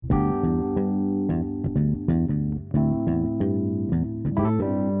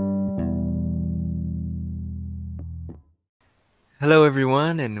Hello,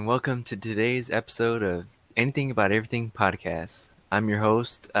 everyone, and welcome to today's episode of Anything About Everything podcast. I'm your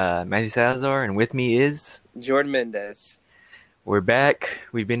host, Matthew Salazar, and with me is. Jordan Mendez. We're back.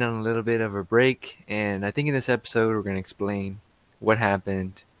 We've been on a little bit of a break, and I think in this episode we're going to explain what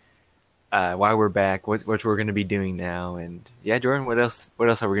happened, why we're back, what we're going to be doing now, and yeah, Jordan, what else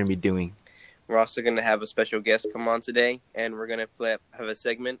are we going to be doing? We're also going to have a special guest come on today, and we're going to have a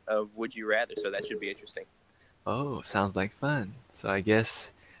segment of Would You Rather, so that should be interesting. Oh, sounds like fun. So I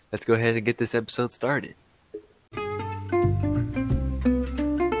guess let's go ahead and get this episode started.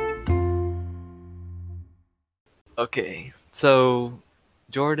 Okay, so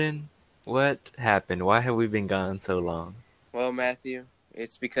Jordan, what happened? Why have we been gone so long? Well, Matthew,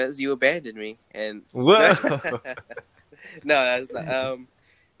 it's because you abandoned me, and Whoa! no, that's not.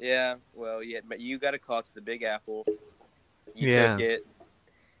 Yeah, well, yeah, you got a call to the Big Apple. You Yeah. took it,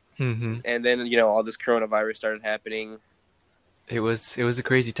 Mm-hmm. and then all this coronavirus started happening. It was a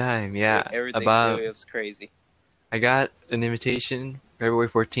crazy time. Yeah. Everything it was crazy. I got an invitation February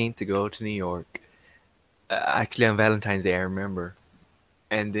 14th to go to New York. Actually, on Valentine's Day, I remember.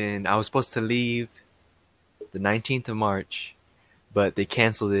 And then I was supposed to leave the 19th of March, but they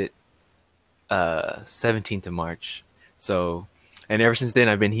canceled it 17th of March. So, and ever since then,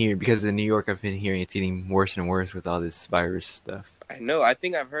 I've been here because in New York, I've been hearing it's getting worse and worse with all this virus stuff. I know. I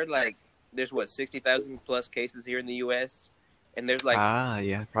think I've heard there's 60,000 plus cases here in the U.S. and there's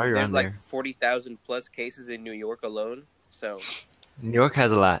yeah, probably around there's there. 40,000 plus cases in New York alone. So New York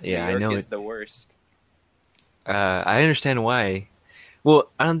has a lot. Yeah, New York I know is the worst. I understand why. Well,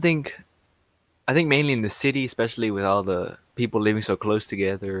 I think mainly in the city, especially with all the people living so close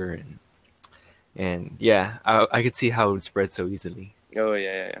together, and yeah, I could see how it would spread so easily. Oh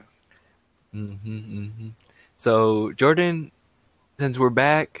yeah. So Jordan, since we're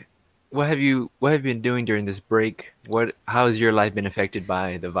back, what have you been doing during this break? How has your life been affected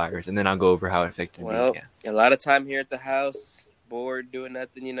by the virus? And then I'll go over how it affected me. Well, Yeah. a lot of time here at the house, bored, doing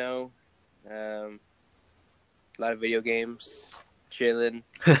nothing. A lot of video games, chilling.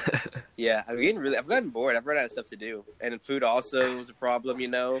 Yeah, I've gotten bored. I've run out of stuff to do, and food also was a problem.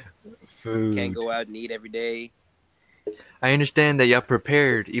 Food. Can't go out and eat every day. I understand that y'all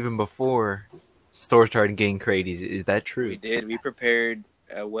prepared even before stores started getting crazy. Is that true? We did. We prepared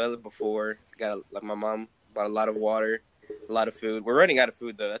well before. My mom bought a lot of water, a lot of food. We're running out of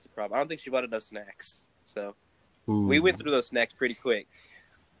food though. That's a problem. I don't think she bought enough snacks. So we went through those snacks pretty quick.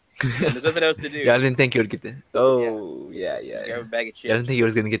 There's nothing else to do. Yeah, I didn't think it would get this. Oh, yeah. Grab a bag of chips. I didn't think it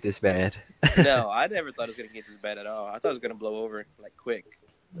was gonna get this bad. No, I never thought it was gonna get this bad at all. I thought it was gonna blow over quick.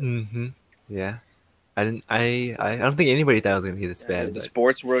 Yeah. I didn't. I don't think anybody thought it was gonna get this bad. The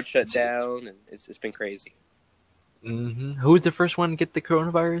sports world shut down, and it's been crazy. Who was the first one to get the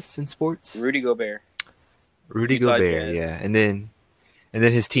coronavirus in sports? Rudy Gobert. Rudy Utah Gobert, Jazz. yeah, and then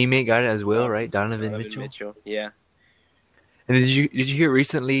his teammate got it as well, right? Donovan Mitchell. Yeah. And did you hear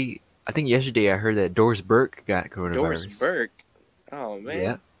recently? I think yesterday I heard that Doris Burke got coronavirus. Doris Burke. Oh man.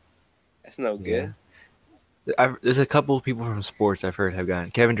 Yeah. That's no good. Yeah. There's a couple of people from sports I've heard have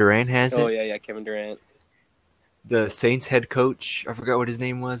gotten. Kevin Durant has it. Oh yeah, Kevin Durant. The Saints head coach, I forgot what his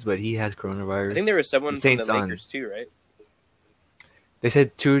name was, but he has coronavirus. I think there was someone from the Lakers too, right? They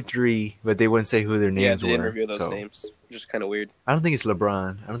said 2 or 3, but they wouldn't say who their names were. Yeah, they didn't reveal those names. Which is kind of weird. I don't think it's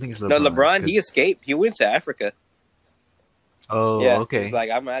LeBron. No, LeBron, he escaped. He went to Africa. Oh, yeah, okay. He's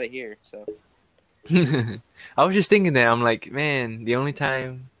like, I'm out of here. So I was just thinking that. I'm like, man, the only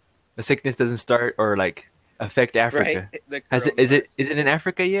time a sickness doesn't start or affect Africa. Right. Is it in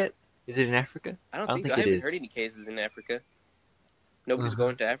Africa yet? Is it in Africa? I don't think I haven't heard any cases in Africa. Nobody's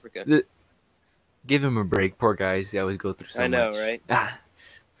going to Africa. Give him a break, poor guys. They always go through so much. I know, right? I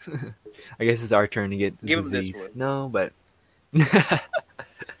guess it's our turn to get the Give disease. him this one. No, but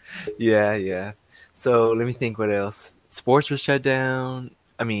yeah. So let me think. What else? Sports was shut down.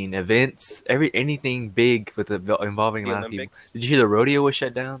 I mean, events, anything big involving a lot of people. Did you hear the rodeo was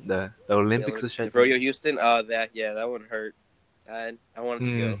shut down? The Olympics was shut down. Rodeo Houston. Oh, that one hurt. I wanted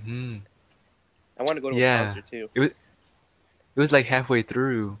to go. I want to go to a concert too. It was like halfway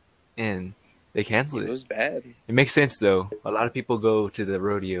through, and they canceled it. It was bad. It makes sense though. A lot of people go to the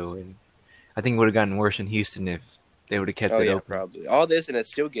rodeo, and I think it would have gotten worse in Houston if they would have kept it open. Probably. All this, and it's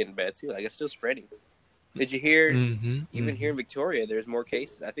still getting bad too. It's still spreading. Did you hear? Even here in Victoria, there's more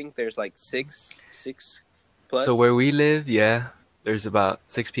cases. I think there's 6 plus. So where we live, there's about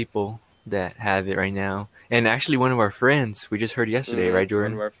 6 people that have it right now. And actually, one of our friends, we just heard yesterday, right,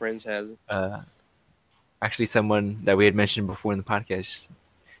 Jordan? One of our friends has it. Actually, someone that we had mentioned before in the podcast,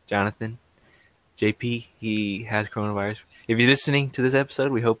 Jonathan, JP, he has coronavirus. If you're listening to this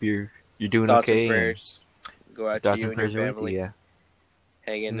episode, we hope you're doing Thoughts okay. And prayers go out to you and your family. Yeah.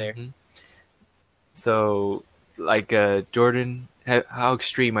 hang in there. Mm-hmm. So, like, Jordan, how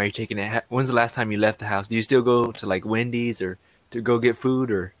extreme are you taking it? When's the last time you left the house? Do you still go to like Wendy's or to go get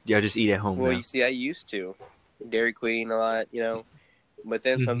food, or do y'all just eat at home Well, you now? see, I used to Dairy Queen a lot, but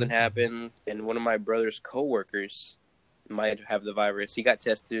then something Mm-hmm. happened, and one of my brother's coworkers might have the virus. He got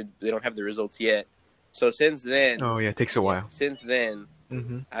tested. They don't have the results yet. So Oh yeah, it takes a while. since then,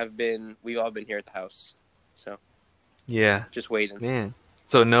 Mm-hmm. we've all been here at the house. So Yeah, just waiting. man.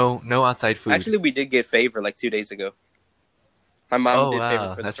 So no outside food. Actually, we did get favor like 2 days ago. My mom Oh did favor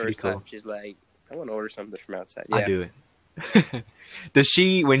wow, for the that's pretty first time. cool. She's like, I want to order something from outside. I Yeah. do it. Does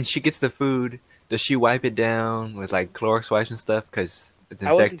she, when she gets the food, does she wipe it down with like Clorox wipes and stuff because it's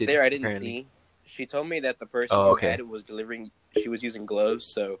I wasn't infected? there. I didn't Apparently. see. She told me that the person Oh who okay. had it was delivering. She was using gloves,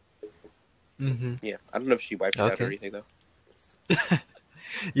 so Mm-hmm. yeah. I don't know if she wiped it out or Okay. anything though.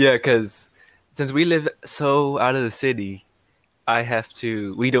 Yeah, because since we live so out of the city, I have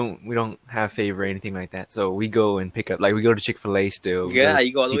to. We don't have favor or anything like that. So we go and pick up. Like we go to Chick-fil-A still. We go Yeah, to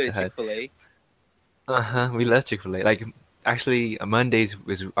you go all the way to Pizza Hut. Chick-fil-A. We love Chick-fil-A. Like actually, Mondays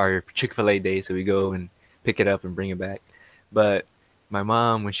was our Chick-fil-A day, so we go and pick it up and bring it back. But my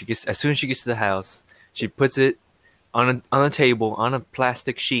mom, when she gets, as soon as she gets to the house, she puts it on a table on a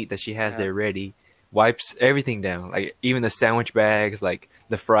plastic sheet that she has Uh, there ready. Wipes everything down, like even the sandwich bags, like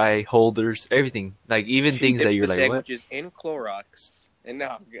the fry holders, everything. Like even she things that dips you're the like, what? sandwiches in Clorox, and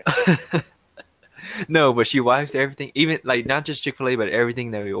now No, but she wipes everything, even like not just Chick-fil-A, but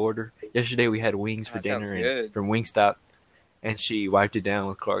everything that we order. Yesterday we had wings for that sounds dinner and good. from Wingstop, and she wiped it down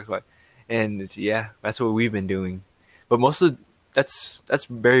with Clorox wipe. And yeah, that's what we've been doing. But most of that's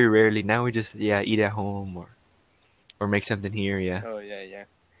very rarely. Now we just eat at home or make something here. Yeah. Oh yeah, yeah.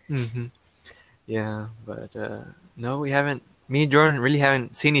 Hmm. Yeah, but no, we haven't. Me and Jordan really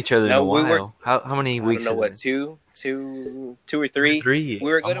haven't seen each other in a No, we were. while. How many I don't weeks know has it what been? 2 or Two or 3. three,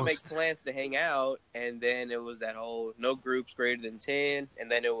 We were gonna make almost. plans to hang out, and then it was that whole no groups greater than 10, and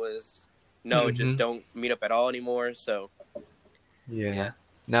then it was no, Hmm. just don't meet up at all anymore. So Yeah. yeah,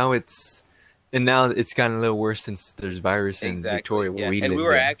 Now it's gotten a little worse since there's virus in exactly. Victoria where Yeah, we and we live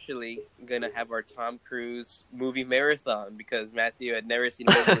were there. actually gonna have our Tom Cruise movie marathon because Matthew had never seen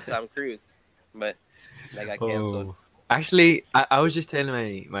a movie with Tom Cruise, but that got canceled. Oh, actually, I was just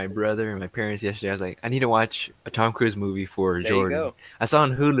telling my brother and my parents yesterday. I was like, I need to watch a Tom Cruise movie for There you Jordan. go. I saw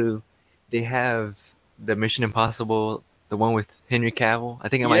on Hulu they have the Mission Impossible, the one with Henry Cavill. I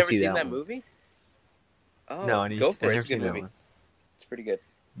think I You might never see seen that that one. movie? No, Oh, go for I've it. never It's a good seen that movie. one. It's pretty good.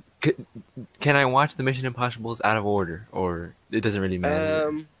 Can I watch the Mission Impossibles out of order, or it doesn't really matter?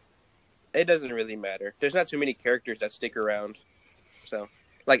 Um, it doesn't really matter. There's not too many characters that stick around. So,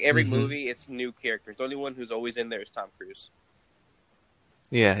 like every Mm-hmm. movie, it's new characters. The only one who's always in there is Tom Cruise.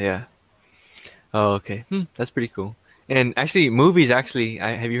 Yeah, yeah. Oh, okay. That's pretty cool. And actually, movies. Actually,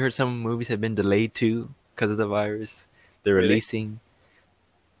 have you heard some movies have been delayed too because of the virus? They're Really? releasing.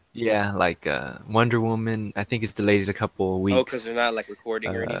 Yeah, like Wonder Woman. I think it's delayed a couple of Oh, because they're weeks. not like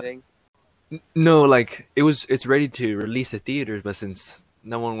recording or Uh, anything. no, like it's ready to release to theaters, but since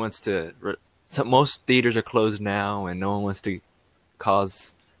no one wants to, so most theaters are closed now, and no one wants to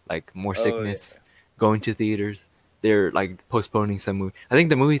cause like more Oh sickness yeah, going to theaters. They're like postponing some movie. I think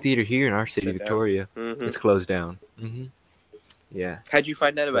the movie theater here in our city, shut down. Victoria, Mm-hmm. is closed down. Yeah, How'd you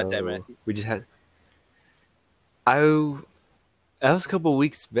find out about that, so Matthew? we just had. I That was a couple of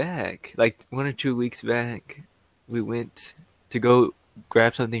weeks back, like 1 or 2 weeks back. We went to go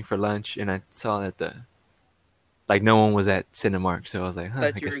grab something for lunch, and I saw that no one was at Cinemark, so I was like, huh,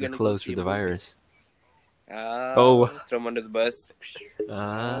 I Thought you were guess it's gonna go closed see for a the movie. virus. Ah, Oh, throw him under the bus. uh,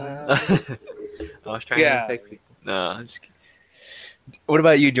 Ah, I was trying to yeah. affect people. No, I'm just kidding. What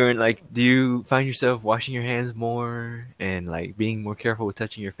about you, Jordan? Like, do you find yourself washing your hands more and like being more careful with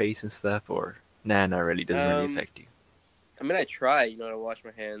touching your face and stuff, or nah, not really? Doesn't really Um, affect you. I mean, I try, to wash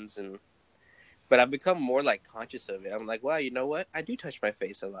my hands, but I've become more like conscious of it. I'm like, wow, you know what? I do touch my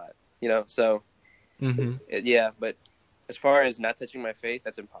face a lot, So Mm-hmm. yeah, but as far as not touching my face,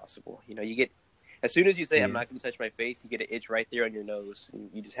 that's impossible. You get as soon as you say I'm Yeah. not going to touch my face, you get an itch right there on your nose, and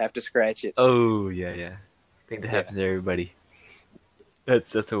you just have to scratch it. Oh yeah, yeah. I think that Yeah. happens to everybody.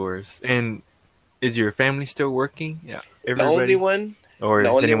 That's the worst. And is your family still working? Yeah, The only everybody, one, or the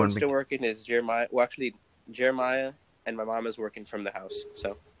has only one anyone still been? working is Jeremiah. Well, actually, Jeremiah and my mom is working from the house,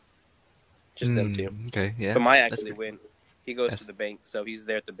 so just them two. Okay, yeah. But Maya That's actually pretty. went. He goes to That's. the bank, so he's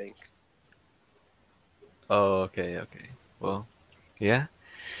there at the bank. Oh, okay, okay. Well, yeah.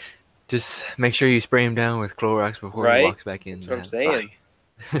 Just make sure you spray him down with Clorox before he Right? walks back in. That's what I'm Man. saying.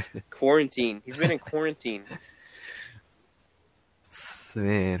 Bye. Quarantine. He's been in quarantine.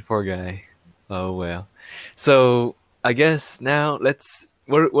 Man, poor guy. Oh well. So I guess now let's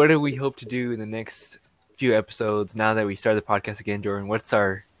what do we hope to do in the next few episodes now that we start the podcast again, Jordan? What's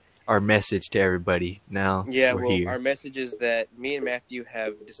our message to everybody now Yeah, we're well, here? our message is that me and Matthew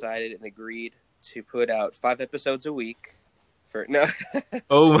have decided and agreed to put out 5 episodes a week. No,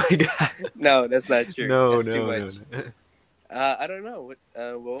 Oh my god. no, that's not true. No, That's too no, much. no. I don't know.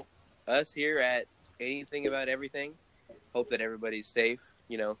 Well, us here at Anything About Everything hope that everybody's safe.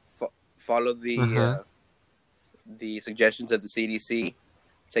 You know, follow the suggestions of the CDC.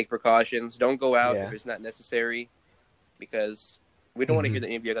 Take precautions. Don't go out if it's not necessary, because we don't want to hear that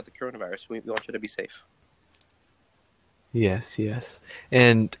any of you got the coronavirus. We want you to be safe. Yes, yes.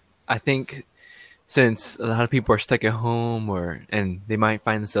 And I think since a lot of people are stuck at home and they might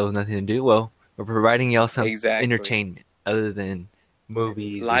find themselves nothing to do, well, we're providing y'all some entertainment other than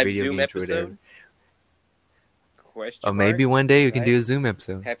movies live or video Zoom games episode? or whatever. Question mark, maybe one day we can right? do a Zoom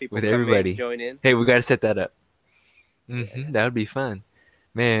episode with everybody. Join in. Hey, we got to set that up. That would be fun.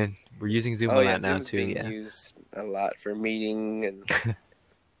 Man, we're using Zoom a lot now Zoom's too. Being used a lot for meeting and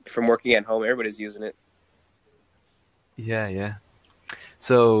from working at home. Everybody's using it. Yeah.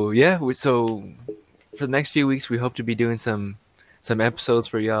 So so for the next few weeks, we hope to be doing some episodes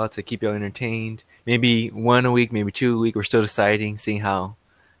for y'all to keep y'all entertained. Maybe 1 a week, maybe 2 a week. We're still deciding, seeing how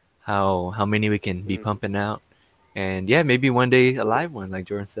many we can be pumping out. And yeah, maybe one day a live one, like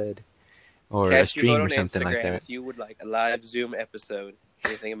Jordan said, or a stream or something like that. If you would like a live Zoom episode,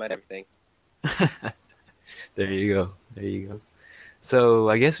 Anything About Everything. There you go. So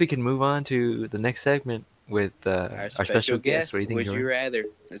I guess we can move on to the next segment with our special guest. What do you think, Would Jordan? you rather?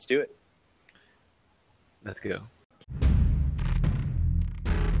 Let's do it. Let's go.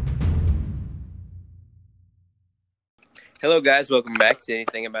 Hello, guys. Welcome back to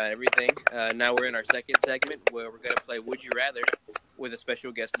Anything About Everything. Now we're in our second segment where we're going to play Would You Rather with a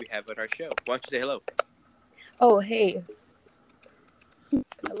special guest we have on our show. Why don't you say hello? Oh, hey.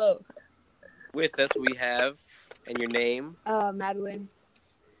 Hello. With us, we have, and your name? Madeline.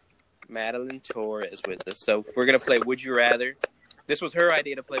 Madeline Torres with us. So we're going to play Would You Rather. This was her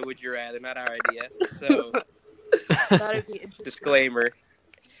idea to play Would You Rather, not our idea. So, That'd be interesting. Disclaimer.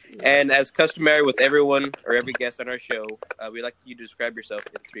 And as customary with everyone or every guest on our show, we'd like you to describe yourself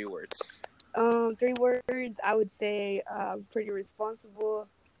in 3 words. 3 words, I would say pretty responsible,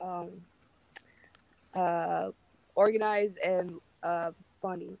 organized, and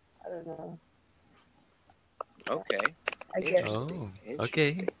funny. I don't know. Okay. I guess.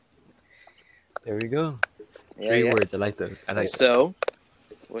 Okay. There we go. Yeah, 3 words. I like those. So,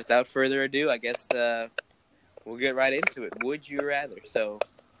 without further ado, I guess we'll get right into it. Would you rather? So,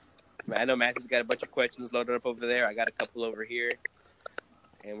 I know Matthew's got a bunch of questions loaded up over there. I got a couple over here.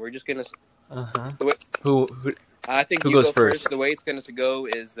 And we're just going to... Who I think who you goes go first? The way it's going to go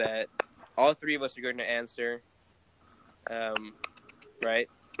is that all 3 of us are going to answer. Right?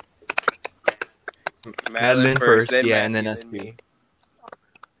 Madeline first, then yeah, Matthew, and then us me.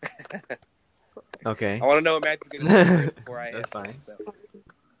 Okay. I want to know what Matthew's going to say before I That's answer. fine. So.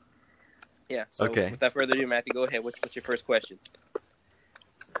 Yeah, so without further ado, Matthew, go ahead. What's your first question?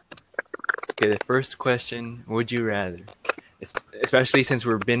 Okay, the first question, would you rather? Especially since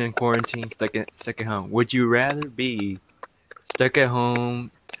we've been in quarantine, stuck at home. Would you rather be stuck at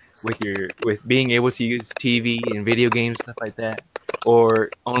home with being able to use TV and video games, stuff like that, or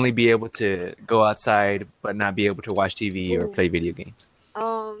only be able to go outside but not be able to watch TV or play video games?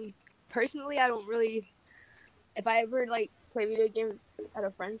 Personally, I don't really. If I ever play video games at a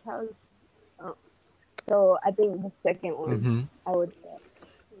friend's house, so I think the second one I would.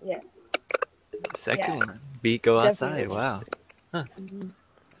 Yeah. Second one, go outside. Wow, huh?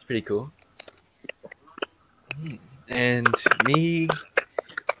 That's pretty cool. And me,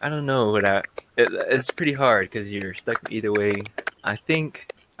 I don't know it's pretty hard because you're stuck either way. I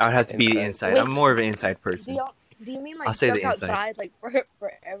think I would have to be inside. I'm more of an inside person. Do you mean I'll say stuck the inside. outside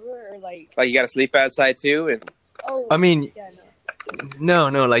forever or Like you got to sleep outside too? And I mean, yeah,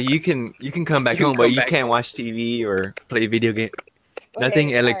 no, like you can come back home, but you can't watch TV or play video game. Okay, Nothing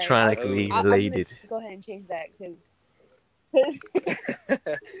right. electronically related. Go ahead and change that because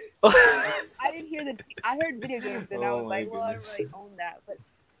I didn't hear I heard video games and I was like, well, I don't really own that, but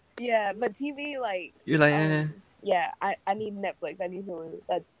yeah, but TV you're like, yeah, I need Netflix. I need something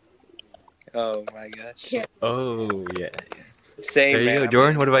that's. Oh my gosh. Yeah. Oh yeah. Same. There you man. go,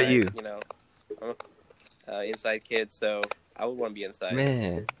 Jordan. What about you? You know, I'm inside kid, so I would want to be inside.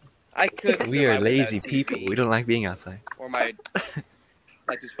 Man, I could. we are lazy people. We don't like being outside. Or my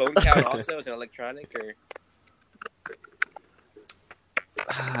does phone count also as an electronic or?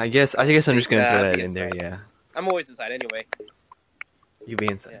 I guess I'm just gonna throw that in there. Yeah. I'm always inside anyway. You be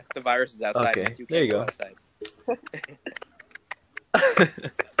inside. Yeah, the virus is outside. Okay. You there you can't go. Outside.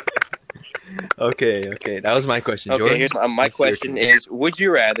 Okay. That was my question. Okay, Jordan, here's my what's your question: turn? is would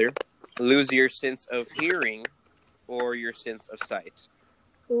you rather lose your sense of hearing or your sense of sight?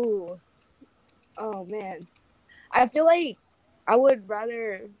 Ooh. Oh man. I feel like I would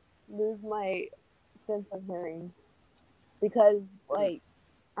rather lose my sense of hearing because, like,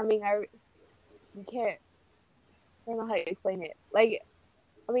 I mean, you can't. I don't know how to explain it. Like,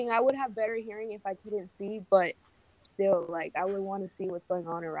 I mean, I would have better hearing if I couldn't see, but still, like, I would want to see what's going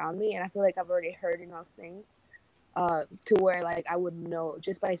on around me, and I feel like I've already heard enough things to where, like, I would know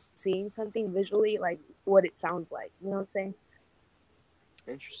just by seeing something visually, like, what it sounds like. You know what I'm saying?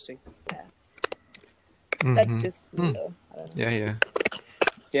 Interesting. Yeah. That's Mm-hmm. just me, though. I don't know. Yeah.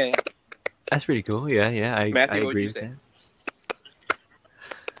 Yeah. That's pretty cool. Yeah. I Matthew, what would agree you with say?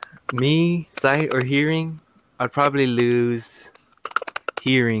 that. Me, sight or hearing, I'd probably lose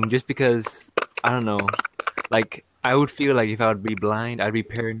hearing just because I don't know. Like I would feel like if I would be blind, I'd be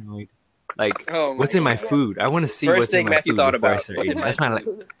paranoid. Like Oh my what's in my god. food? I want to see First what's in thing my Matthew food thought before I about. start What's in eating. my That's my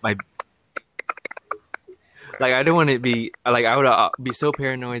food? like I don't want to be like I would be so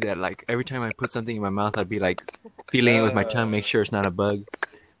paranoid that like every time I put something in my mouth, I'd be like feeling it with my tongue, make sure it's not a bug.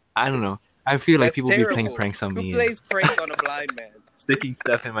 I don't know. I feel like That's people be playing terrible. pranks on Who me and plays pranks on a blind man? sticking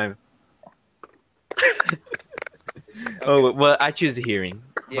stuff in my. Okay. Oh well, I choose the hearing,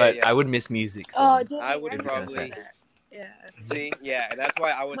 Yeah, but I would miss music. So Oh, dang, I would never probably thought of that. Yeah. see, yeah, and that's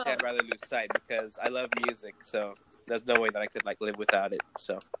why I would say I'd rather lose sight because I love music, so there's no way that I could like live without it.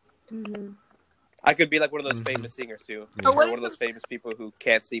 So Mm-hmm. I could be like one of those Mhm. famous singers too, Yeah. or one of those famous people who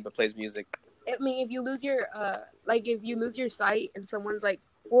can't see but plays music. I mean, if you lose your like if you lose your sight and someone's like,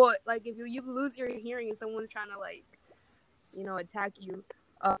 well, like if you lose your hearing and someone's trying to like, attack you,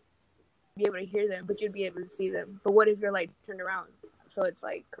 be able to hear them, but you'd be able to see them. But what if you're like turned around? So it's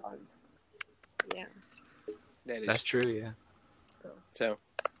like, yeah. That is That's true. Yeah. So,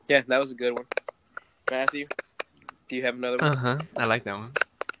 yeah, that was a good one. Matthew, do you have another one? I like that one.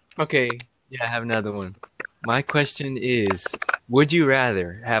 Okay. Yeah, I have another one. My question is: would you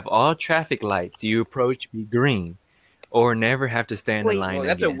rather have all traffic lights you approach be green, or never have to stand in Wait. line Well,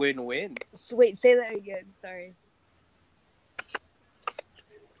 that's a again? win-win. Wait, say that again. Sorry.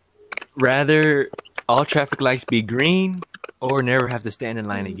 Rather all traffic lights be green, or never have to stand in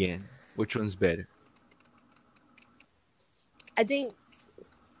line again? Which one's better? I think.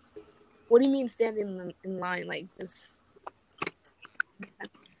 What do you mean standing in line like this?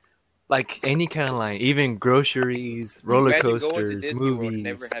 Like any kind of line, even groceries, roller Imagine going to coasters, Disney World and movies.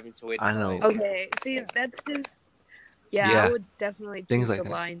 never having to wait I in know. line. Okay, see, that's just. Yeah, Yeah. I would definitely Things choose like the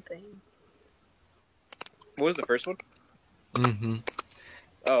that. line thing. What was the first one? Mm-hmm.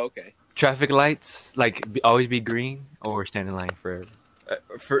 Oh, okay. Traffic lights, like always be green, or stand in line forever.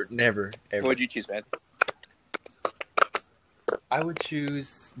 For never, ever. What would you choose, man? I would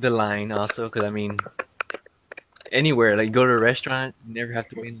choose the line also, because I mean, anywhere, like go to a restaurant, you never have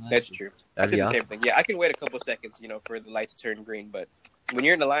to wait in line. That's true. I That'd did be the awesome. same thing. Yeah, I can wait a couple seconds, for the light to turn green, but when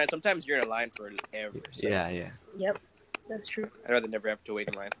you're in the line, sometimes you're in a line for ever. So Yeah. Yep, that's true. I'd rather never have to wait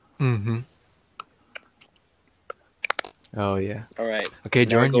in line. Mm-hmm. Oh yeah. All right. Okay,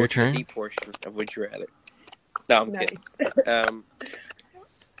 Now we're Jordan, going your to the turn. deep portion of Would You Rather. No, I'm Nice. kidding.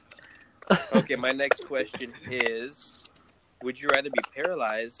 Okay, my next question is: would you rather be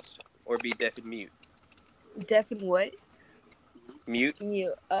paralyzed or be deaf and mute? Deaf and what? Mute?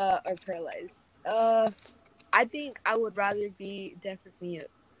 Mute, or paralyzed. I think I would rather be deaf and mute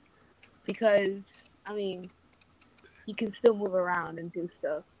because I mean, you can still move around and do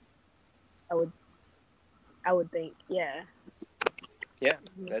stuff. I would think, yeah. Yeah,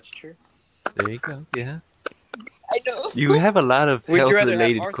 that's true. There you go. Yeah. I know. You have a lot of Would you rather have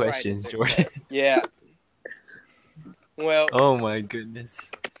health-related arthritis questions, or Jordan. deaf? Yeah. Well, Oh my goodness.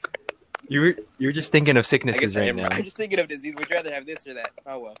 You're just thinking of I sicknesses guess I right am. now. I'm just thinking of disease. Would you rather have this or that?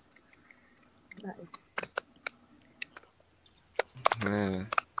 Oh well.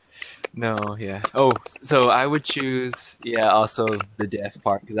 No, yeah. Oh, so I would choose, also the deaf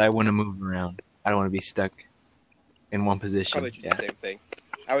part because I want to move around. I don't want to be stuck in one position. Probably choose Yeah. the same thing.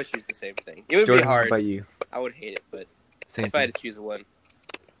 I would choose the same thing. It would Jordan, be what hard. about you? I would hate it, but Same if I thing. had to choose one,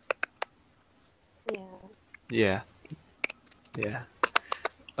 Yeah. Yeah.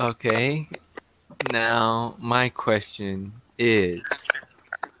 Okay. Now, my question is,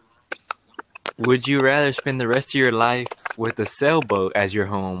 would you rather spend the rest of your life with a sailboat as your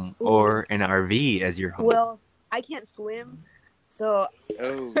home or an RV as your home? Well, I can't swim, so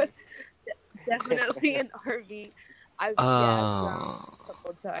oh, definitely an RV. I've drowned a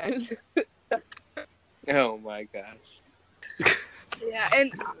couple times. oh my gosh. Yeah,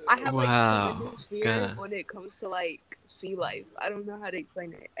 and I have like Wow. tremendous fear God. when it comes to like sea life. I don't know how to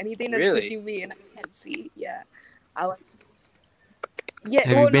explain it. Anything that's Really? touching me and I can't see. Yeah, I like. Yeah, Have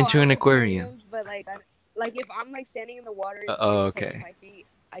you well, been no, to I an like aquarium? aquariums, but like if I'm like standing in the water and Oh, something touches okay. my feet,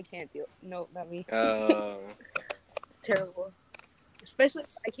 I can't feel. No, not me. Oh. It's terrible. Especially if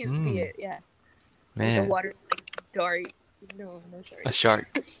I can't see it. Yeah, like the Man, water like dark. No, no a shark.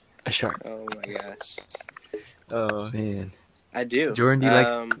 shark. A shark. Oh my gosh. Oh man. I do. Jordan, do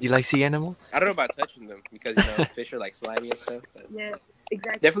you like sea animals? I don't know about touching them because you know fish are like slimy and stuff. But Yeah,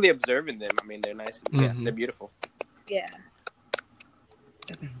 exactly. definitely observing them. I mean, they're nice. And, yeah, they're beautiful. Yeah.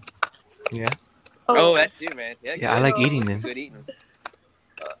 Yeah. Oh, that too, man. Yeah, Yeah, I good. like eating Some them. good eating.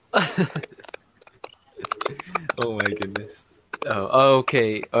 Oh my goodness. Oh,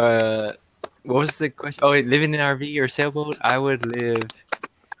 okay. What was the question? Oh, wait, living in an RV or sailboat? I would live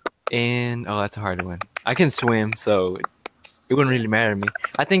in. Oh, that's a hard one. I can swim, so it wouldn't really matter to me.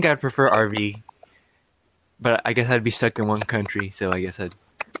 I think I'd prefer RV, but I guess I'd be stuck in one country, so I guess that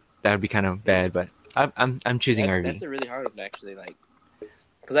would be kind of bad. But I'm choosing RV. That's a really hard one actually, like,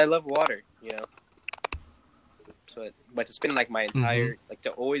 because I love water, you know. So, but to spend like my entire like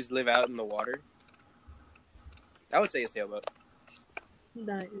to always live out in the water, I would say a sailboat.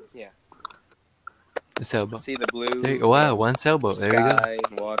 Nice. Yeah. A sailboat. See the blue. There you go. Wow, one sailboat. There you go. Sky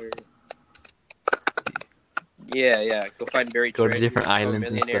and water. Yeah, yeah. Go find buried Go to treasure. different become islands a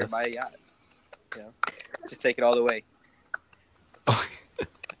and millionaire, stuff. buy a yacht. You know, just take it all the way. Oh.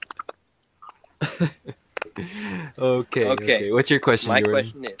 Okay. What's your question, My Jordan?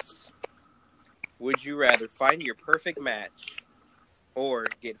 question is: would you rather find your perfect match or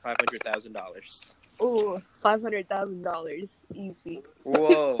get $500,000? Ooh, $500,000, easy.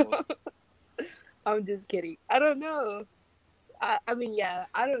 Whoa! I'm just kidding. I don't know. I mean, yeah,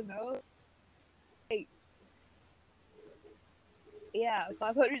 I don't know. Like, yeah,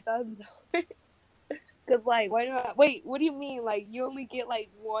 $500,000. Cause like, why not? Wait, what do you mean? Like, you only get like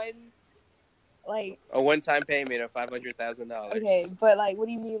one, like A one-time payment of $500,000. okay, but like, what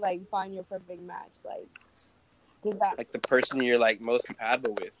do you mean? Like, find your perfect match? Like, does that? Like the person you're like most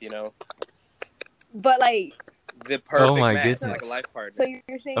compatible with, you know? But like, The perfect my match, goodness. like a life partner. so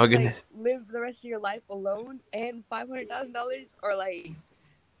you're saying Oh, like goodness. live the rest of your life alone and $500,000, or like,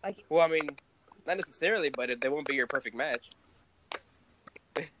 Well, I mean, not necessarily, but they won't be your perfect match.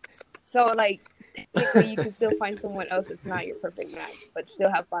 so like, technically you can still find someone else that's not your perfect match, but still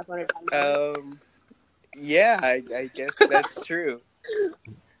have $500,000. Yeah, I guess that's true.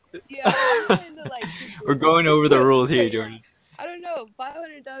 Yeah, I'm trying to like. We're going over the rules here, Jordan. I don't know.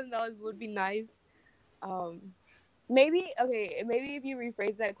 $500,000 would be nice. Maybe if you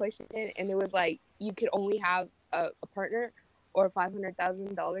rephrase that question and it was like you could only have a partner or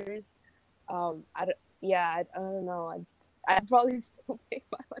 $500,000. I don't know. I'd probably still pay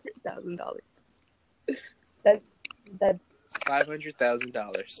 $500,000. That's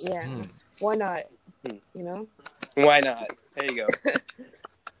 $500,000. yeah. Why not? You know. Why not? There you go.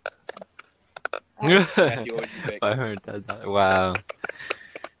 Matthew, what would you pick? $500,000. Wow.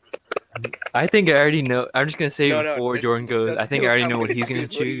 I think I already know. I'm just gonna say before Jordan goes. I think I already know what he's gonna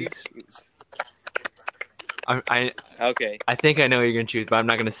choose. Okay. I think I know what you're gonna choose, but I'm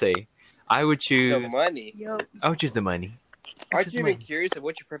not gonna say. I would choose The money. Yep. I would choose the money. Aren't you even curious of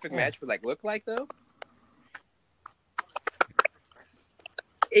what your perfect match would like look like though?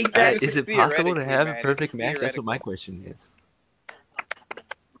 Exactly. Is it possible to have a perfect match? That's what my question is.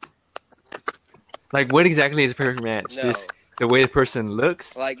 Like, what exactly is a perfect match? No. Just the way the person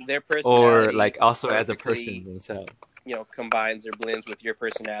looks, like their personality, or like also as a person themselves. You know, combines or blends with your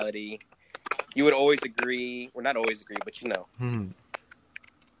personality. You would always agree, or not always agree, but you know.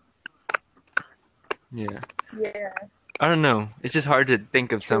 Yeah. I don't know. It's just hard to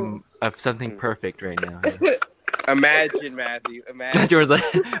think of something perfect right now. Imagine, Matthew. Imagine. Jordan's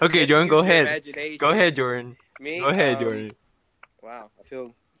like, okay, Jordan, go ahead. Imagination. Go ahead, Jordan. Me? Go ahead, Jordan. Wow, I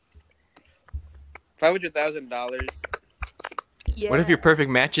feel $500,000. Yeah. What if your perfect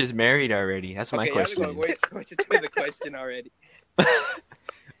match is married already? That's my question. Okay, going to the question already.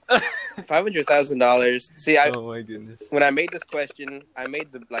 $500,000. See, oh my goodness. When I made this question, I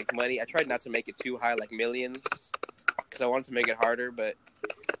made the money. I tried not to make it too high, like millions, because I wanted to make it harder. But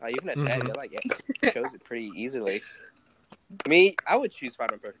even at that, you chose it pretty easily. Me, I would choose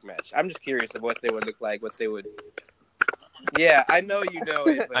find my perfect match. I'm just curious of what they would look like, what they would. Yeah, I know you know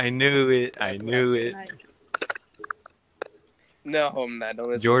it. But I knew it. No, I'm not. Don't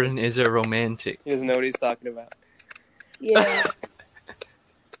listen. Jordan is a romantic. He doesn't know what he's talking about. Yeah.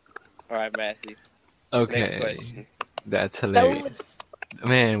 All right, Matthew. Okay. Next question. That's hilarious.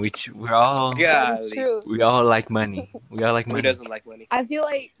 Man, we're all That is Golly. true. we all like money. We all like Who money. doesn't like money? I feel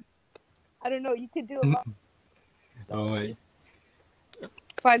like I don't know. You could do a lot. Oh, wait.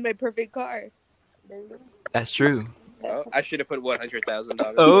 Find my perfect car. There you go. That's true. Well, I should have put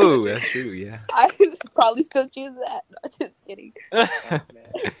 $100,000. Oh, that's true. Yeah. I would probably still choose that. No, just kidding. Oh, man.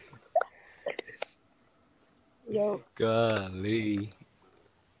 Yo, Golly.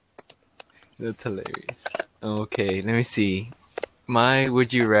 That's hilarious. Okay, let me see. My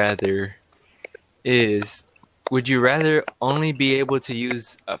would you rather is would you rather only be able to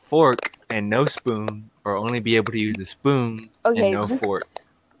use a fork and no spoon, or only be able to use a spoon Okay. and no fork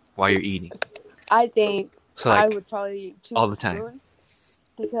while you're eating? I think So I like would probably choose all the a time. spoon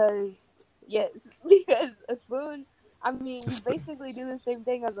because because a spoon. I mean, A you spoon. basically do the same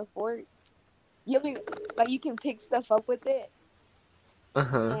thing as a fork. You mean like you can pick stuff up with it,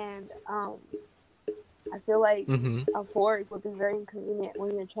 uh-huh. and I feel like Mhm. a fork would be very inconvenient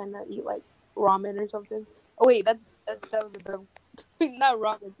when you're trying to eat like ramen or something. Oh wait, that was a dumb. Not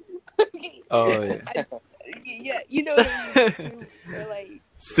ramen. Okay. Oh yeah. Yeah, you know what I mean. Or like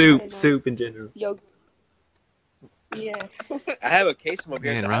Soup in general. yogurt. Yeah. I have a case from over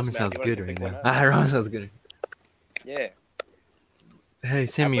here at Man, the house, ramen man. sounds You wanna good go right pick one now. up? Ramen sounds good. Yeah. Hey,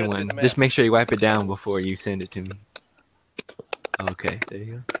 send I me put it through one. the mail. Just make sure you wipe it down before you send it to me. Okay, there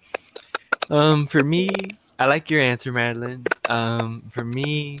you go. For me, I like your answer, Madeline. For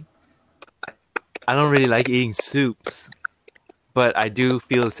me, I don't really like eating soups, but I do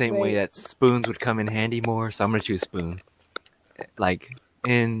feel the same way Right. that spoons would come in handy more, so I'm gonna choose spoon. Like,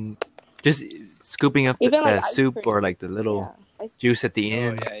 in just scooping up Even like the ice soup cream. or like the little Yeah. juice at the Oh,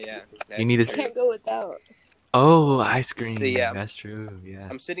 end. yeah. You need That's a- true. Can't go without. Oh, ice cream. See, yeah. That's true. Yeah.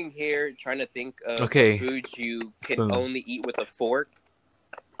 I'm sitting here trying to think of Okay. foods you can Spoon. only eat with a fork,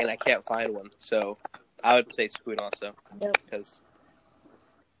 and I can't find one. So I would say spoon also, Yep. because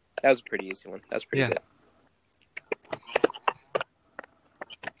that was a pretty easy one. That's pretty Yeah. good.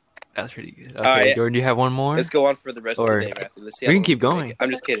 That's pretty good. Okay, All right. Jordan, do you have one more? Let's go on for the rest Or- of the day, Matthew. Let's see. we how can long keep make going. it.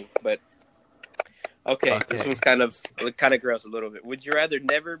 I'm just kidding, but okay. This Okay. one's kind of gross a little bit. Would you rather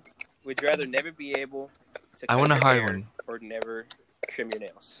never be able to I cut want a your hard hair one. or never trim your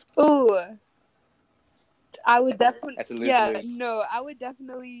nails? Ooh. I would definitely. That's a Yeah. lose-lose. No, I would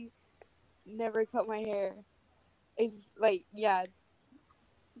definitely never cut my hair. If like yeah,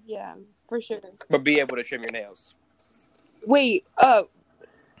 for sure. But be able to trim your nails. Wait.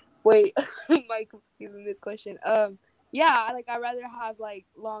 Mike, confusing this question. Yeah. Like I'd rather have like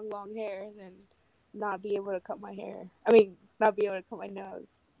long hair than not be able to cut my hair. I mean, not be able to cut my nails.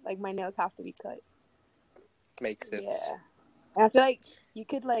 Like my nails have to be cut. Makes sense. Yeah. And I feel like you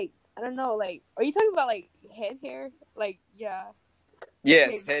could like I don't know like are you talking about like head hair? Like yeah.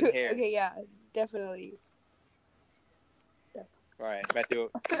 Yes, Okay, head good. hair. Okay, yeah, definitely. All right, Matthew.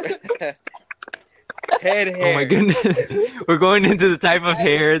 Head hair. Oh my goodness. We're going into the type of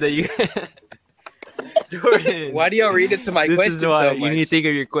hair that you Jordan. Why do y'all read into my this question is why so you much? need to think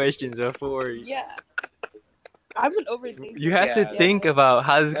of your questions before Yeah. I've been overthinking. you have Yeah. to think about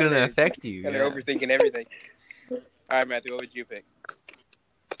how this is And gonna they're- affect you. And they're overthinking everything. All right, Matthew, what would you pick?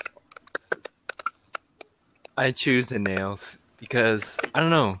 I choose the nails because I don't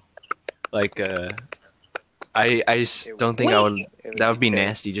know. Like I just It don't think I would that would be change.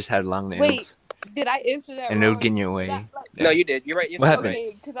 nasty, just have long nails. Wait, did I answer that and it wrong? would get in your way. That, like, Yeah. No, you did. You're right. You What know, happened?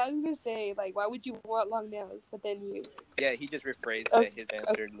 okay, because I was gonna say like, why would you want long nails? But then you, Yeah, he just rephrased Okay. his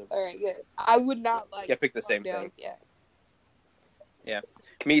answer. all right, good. I would not like. Yeah, pick the long same nails, thing. Yeah.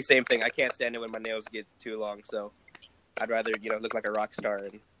 Me, same thing. I can't stand it when my nails get too long, so I'd rather, look like a rock star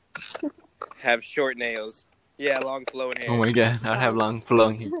and have short nails. Yeah, long flowing hair. Oh my god, I'd have long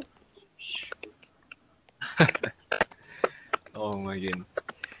flowing hair. Oh my goodness.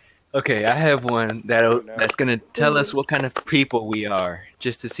 Okay, I have one No. that's gonna tell us what kind of people we are,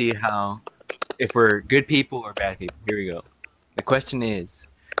 just to see if we're good people or bad people. Here we go. The question is,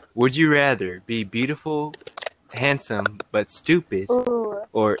 would you rather be beautiful, handsome, but stupid, Ooh.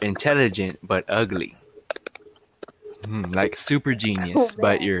 or intelligent, but ugly? Like super genius, Oh,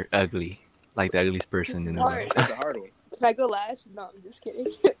 but man. you're ugly. Like the ugliest person in the world. Smart. That's a hard one. Can I go last? No, I'm just kidding.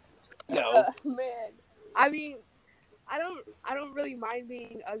 No. Man, I mean, I don't really mind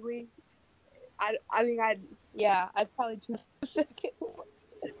being ugly. I'd probably choose the second one.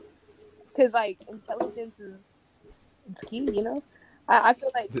 Cause like intelligence is key, you know. I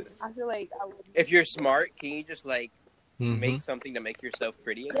feel like I would. If you're smart, can you just, Mhm. make something to make yourself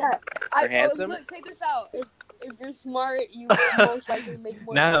pretty again? Yeah, handsome? Look, check this out. If you're smart, you will most likely make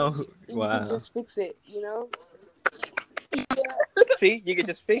more Now, money. You wow. can just fix it, you know. Yeah. See, you can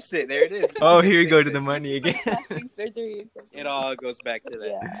just fix it. There it is. Oh, You here we can go fix to it. the money again. Plastic surgery. or something. It all goes back to that.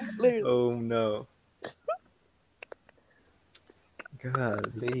 Yeah, literally. Oh no.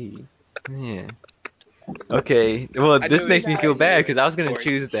 Golly. Man. Okay. Well, I this knew makes it me was feel you, bad because I was of gonna course.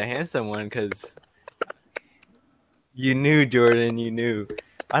 choose the handsome one because you knew, Jordan. You knew.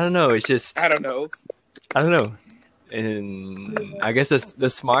 I don't know. It's just I don't know. I don't know. And I guess the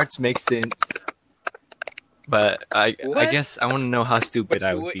smarts make sense. But I What? guess I want to know how stupid But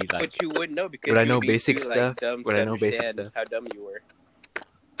I you would would, be. Like, but you wouldn't know because would I you know would be basic too stuff? dumb Would to I know basic understand stuff? how dumb you were.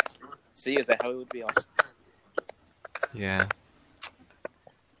 See, is that how it would be awesome? Yeah.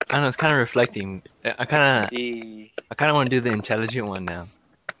 I don't know. It's kind of reflecting. I kind of want to do the intelligent one now.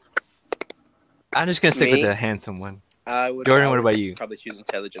 I'm just gonna stick with Me? the handsome one. I would. Jordan, I what would about you? Probably choose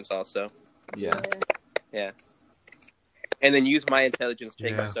intelligence also, Yeah. and then use my intelligence to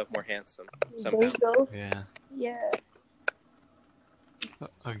make Yeah. myself more handsome There somehow. you go. Yeah. Yeah.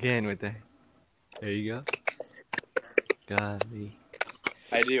 Again with the. There you go. Golly.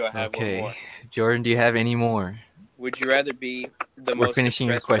 I do. I have one Okay. more. Jordan, do you have any more? Would you rather be the We're most finishing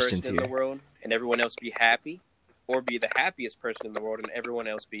your depressed questions person in the here. world and everyone else be happy, or be the happiest person in the world and everyone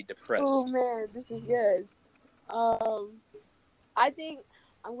else be depressed? Oh man, this is good. I think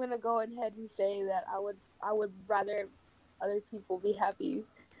I'm gonna go ahead and say that I would rather other people be happy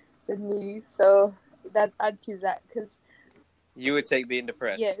than me. So that I'd choose that because You would take being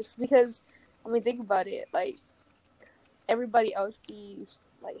depressed. yes, because I mean think about it, like everybody else be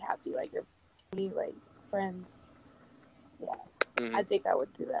like happy, like your family, like friends. Mhm. I think I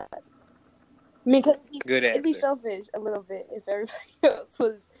would do that. I mean, cause Good it'd be answer. selfish a little bit if everybody else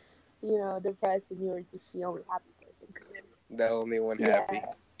was, depressed and you were just the only happy person. The only one happy.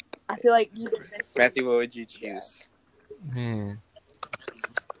 Yeah, I feel like you. Matthew, what would you choose? Man.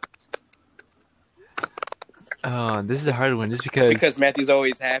 Oh, this is a hard one just Because Matthew's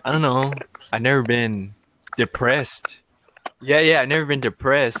always happy. I don't know. I've never been depressed. Yeah, I've never been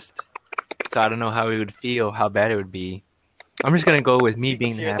depressed. So I don't know how it would feel, how bad it would be. I'm just gonna go with me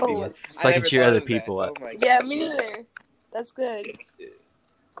being Cheer happy, Oh, so I can never cheer thought other of that. people up. Oh my yeah, me neither. That's good.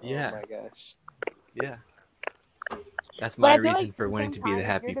 Yeah. Oh my gosh. Yeah. That's But my I feel reason like for at the wanting same to be the time, if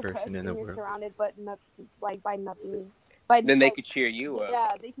happy you're person in depressed the and you're world. surrounded, but by nothing. Then they could cheer you up. Yeah,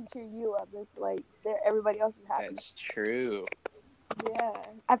 they can cheer you up. It's like everybody else is happy. That's true. Yeah,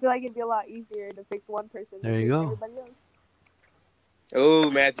 I feel like it'd be a lot easier to fix one person There than you fix go. everybody else. Oh,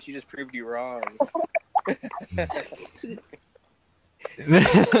 Matthew, she just proved you wrong.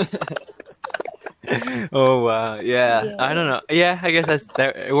 Oh wow, yeah. Yeah. I don't know. Yeah, I guess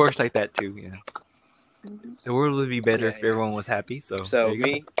it works like that too. Yeah, the world would be better if Yeah. everyone was happy. So there So you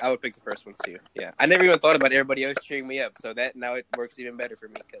go. me, I would pick the first one too. Yeah, I never even thought about everybody else cheering me up. So that now it works even better for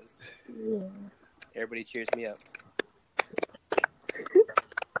me because Yeah. everybody cheers me up.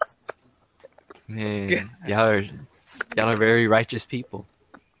 Man, y'all are very righteous people.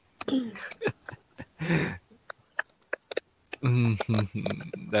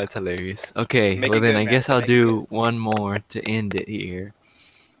 That's hilarious. Okay, Make well it then good, I guess Matt. I'll Make it do one more to end it here.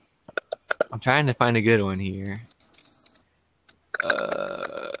 I'm trying to find a good one here.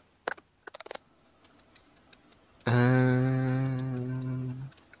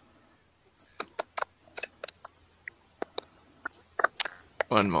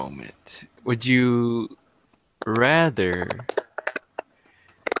 One moment. Would you rather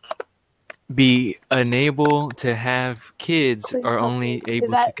be unable to have kids or only able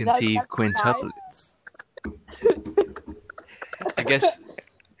to That- conceive that's quintuplets? I guess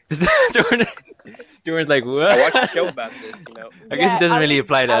Jordan's like, what? I watched a show about this. I guess it doesn't really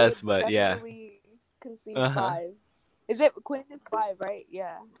apply to I us, would but yeah. definitely conceive Uh-huh. 5. Is it Quinn is 5, right?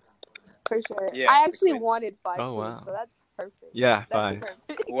 Yeah, for sure. Yeah, I the actually Quinns. wanted 5 Oh, kids, wow. so that's perfect. Yeah, That'd 5. be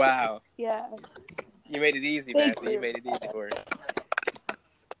perfect. Wow, Yeah. you made it easy, Thank Matthew. You you. made it easy for her.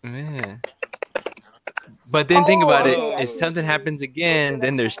 Yeah. But then think about it. okay, I If see something what you happens again,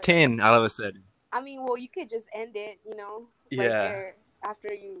 then there's 10 all of a sudden. I mean, well, you could just end it, right Yeah. there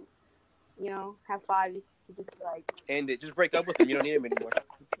after you have 5. You could just like. End it. Just break up with him. You don't need him anymore.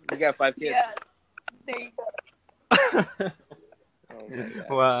 You got 5 kids. Yeah. There you go. Oh my gosh.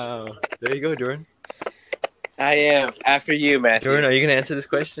 Wow. There you go, Jordan. I am. After you, Matthew. Jordan, are you going to answer this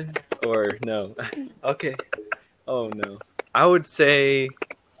question? Or no? Okay. Oh, no. I would say,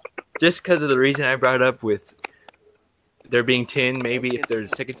 just because of the reason I brought up with there being 10, maybe if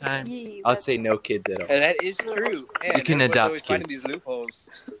there's a second time, Yeah, I'd say no kids at all. And that is true. Man, You can everyone's adopt always finding kids. these loopholes.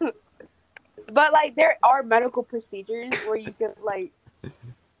 But like, there are medical procedures where you can like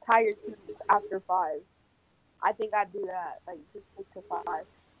tie your teeth after 5. I think I'd do that. Like, just stick to 5.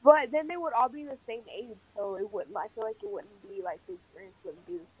 But then they would all be the same age, so it wouldn't. I feel like it wouldn't be like the experience wouldn't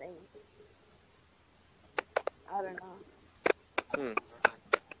be the same. I don't know.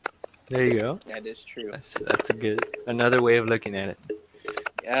 There you go. That is true. That's a good another way of looking at it.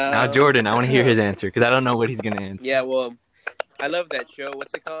 Now, Um, Jordan, I want to hear his answer because I don't know what he's gonna answer. Yeah, well, I love that show.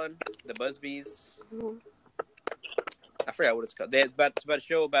 What's it called? The Busbies. Mhm. I forgot what it's called. It's about a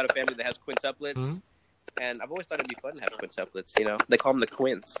show about a family that has quintuplets. Mhm. And I've always thought it'd be fun to have quintuplets, you know? They call them the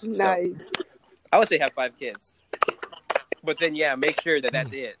quints. So Nice. I would say have 5 kids. But then, yeah, make sure that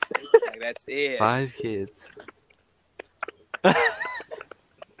that's it. Like, that's it. 5 kids. 5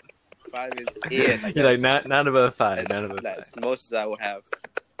 is it. Like, You're like that's- not above 5. that's, Not above 5. that's most I will have.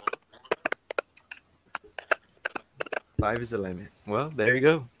 5 is the limit. Well, there you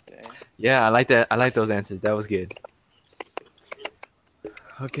go. Okay. Yeah, I like that. I like those answers. That was good.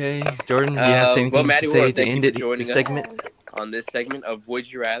 Okay, Jordan, do you have anything well, Maddie, to we wanna say to thank you end for it joining the us. segment? On this segment of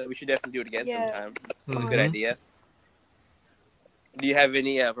Would You Rather. We should definitely do it again Yeah. sometime. It's a Mhm. good idea. Do you have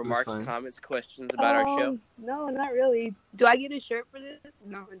any remarks, fine. comments, questions about our show? No, not really. Do I get a shirt for this?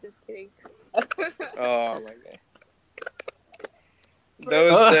 No, I'm just kidding. Oh, my God.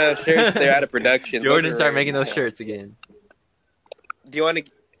 Those shirts, they're out of production. Jordan, Those are start already making those sold. shirts again. Do you want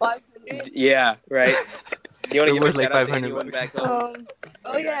to... 500? Yeah, right. Do you want to They're give worth a like shout out to 500 anyone bucks. back home?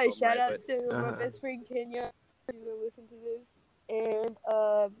 Oh yeah, Right, shout out but- to my Uh-huh. best friend Kenya who's gonna listen to this. And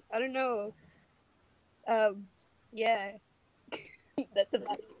I don't know. Yeah. That's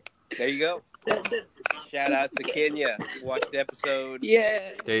about it. There you go. Shout out to Kenya. Watch the episode.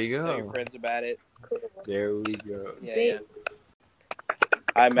 Yeah. There you Tell your go. friends about it. There we go. Yeah, They- yeah.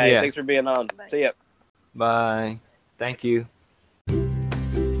 All right, Maddie. Yeah. Thanks for being on. Bye. See ya. Bye. Thank you.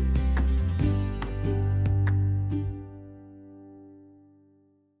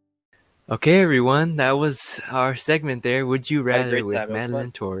 Okay, everyone, that was our segment there. Would you Had a rather great with time. It was Madeline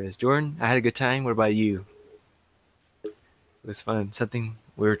fun. Torres? Jordan, I had a good time. What about you? It was fun. Something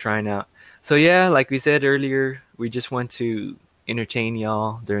we were trying out. So yeah, like we said earlier, we just want to entertain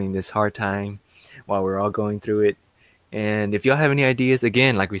y'all during this hard time while we're all going through it. And if y'all have any ideas,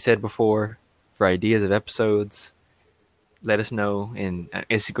 again, like we said before, for ideas of episodes, let us know in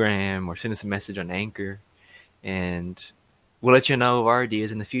Instagram or send us a message on Anchor, and we'll let you know of our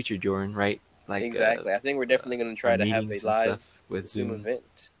ideas in the future, Jordan. Right? Like Exactly. I think we're definitely going to try our to have a meetings and live stuff with Zoom Zoom.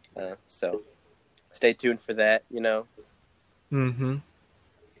 event. So stay tuned for that, you know. Mm-hmm.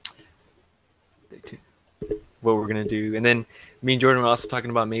 Stay tuned. What we're gonna do, and then me and Jordan were also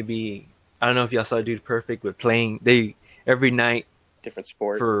talking about maybe, I don't know if y'all saw Dude Perfect, but playing every night Different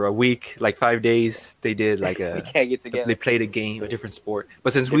sport. for a week, like 5 days, they did like we a can't get they together. played a game, a different sport.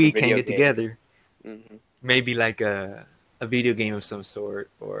 But since we Different can't video get game. together, Hmm. maybe like a video game of some sort,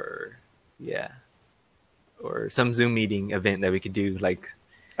 or or some Zoom meeting event that we could do. Like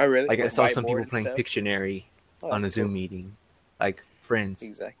Oh, really? I With saw some whiteboard people and playing stuff? Pictionary Oh, on a that's Zoom cool. meeting, like friends.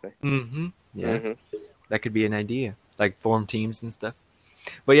 Exactly. Mm-hmm. Yeah, Mhm. that could be an idea. Like form teams and stuff.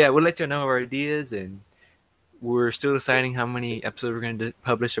 But yeah, we'll let you know our ideas, and we're still deciding how many episodes we're going to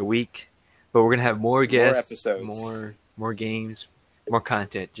publish a week. But we're going to have more guests, episodes. more games, more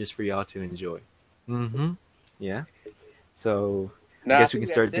content just for y'all to enjoy. Mm-hmm. Yeah. So No, I guess we think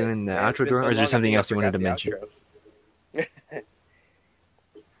can start that's it, doing the man. It's outro, been Jordan, so or is there long, I something think I else you wanted to forgot mention?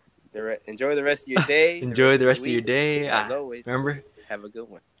 the outro. Enjoy the rest of your day. Enjoy the rest of your week. day. As always, Remember, have a good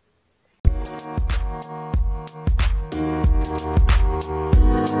one.